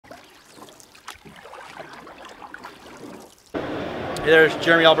Hey, there's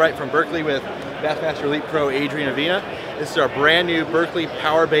Jeremy Albright from Berkley with Bassmaster Elite Pro Adrian Avena. This is our brand new Berkley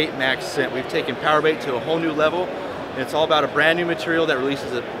PowerBait Max Scent. We've taken PowerBait to a whole new level, and it's all about a brand new material that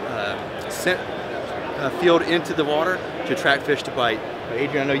releases a scent field into the water to attract fish to bite.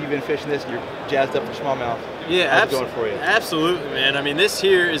 Adrian, I know you've been fishing this and you're jazzed up for smallmouth. Yeah, how's it going for you? Absolutely, man. I mean, this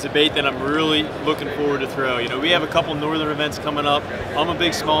here is a bait that I'm really looking forward to throw. You know, we have a couple northern events coming up. I'm a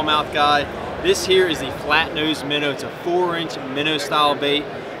big smallmouth guy. This here is the flat-nosed minnow. It's a 4-inch minnow style bait.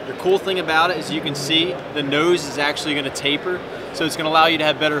 The cool thing about it is you can see the nose is actually going to taper, so it's going to allow you to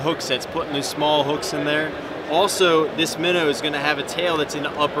have better hook sets, putting those small hooks in there. Also, this minnow is going to have a tail that's in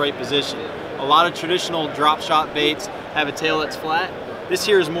an upright position. A lot of traditional drop shot baits have a tail that's flat. This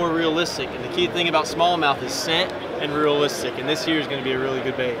here is more realistic, and the key thing about smallmouth is scent and realistic, and this here is going to be a really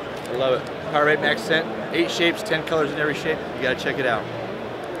good bait. I love it. PowerBait Max Scent, 8 shapes, 10 colors in every shape. You got to check it out.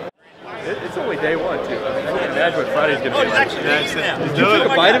 It's only day one, too. I mean, I can't imagine what Friday's going to be like. Did you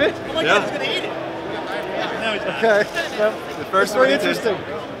take a bite of it? Yeah. He's going to eat it. Okay. It's very interesting.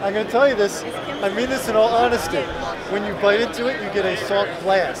 I'm going to tell you this. I mean this in all honesty. When you bite into it, you get a salt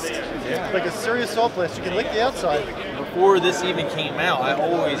blast. Like a serious salt blast. You can lick the outside. Before this even came out, I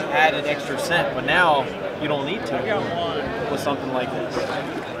always added extra scent, but now you don't need to with something like this.